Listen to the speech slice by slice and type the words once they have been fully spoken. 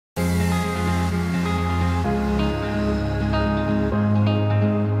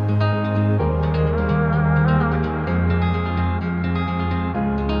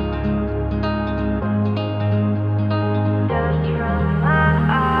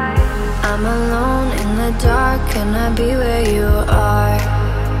I'm alone in the dark, can I be where you are?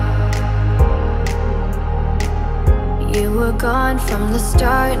 You were gone from the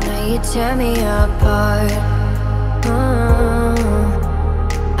start, now you tear me apart.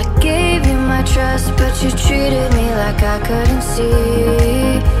 I gave you my trust, but you treated me like I couldn't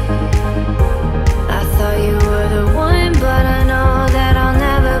see. I thought you were the one, but I know that I'll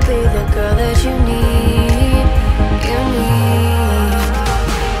never be the girl that you need. You need.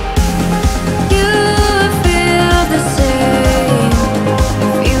 You feel the same.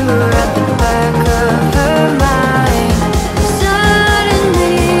 You were at the back of her mind.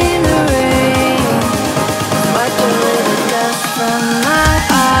 Suddenly the rain wiped away the dust from my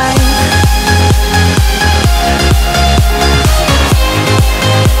eyes.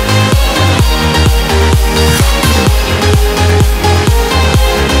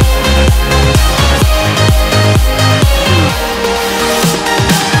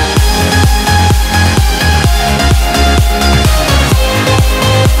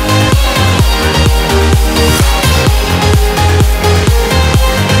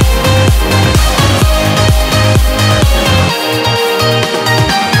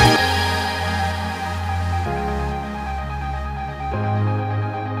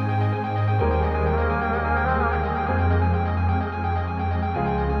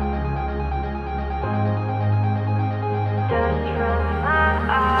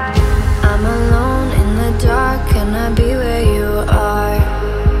 I'm alone in the dark, can I be where you are?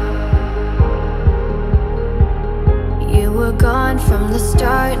 You were gone from the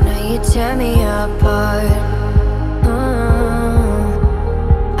start, now you tear me apart.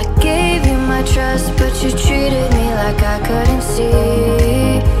 I gave you my trust, but you treated me like I couldn't see.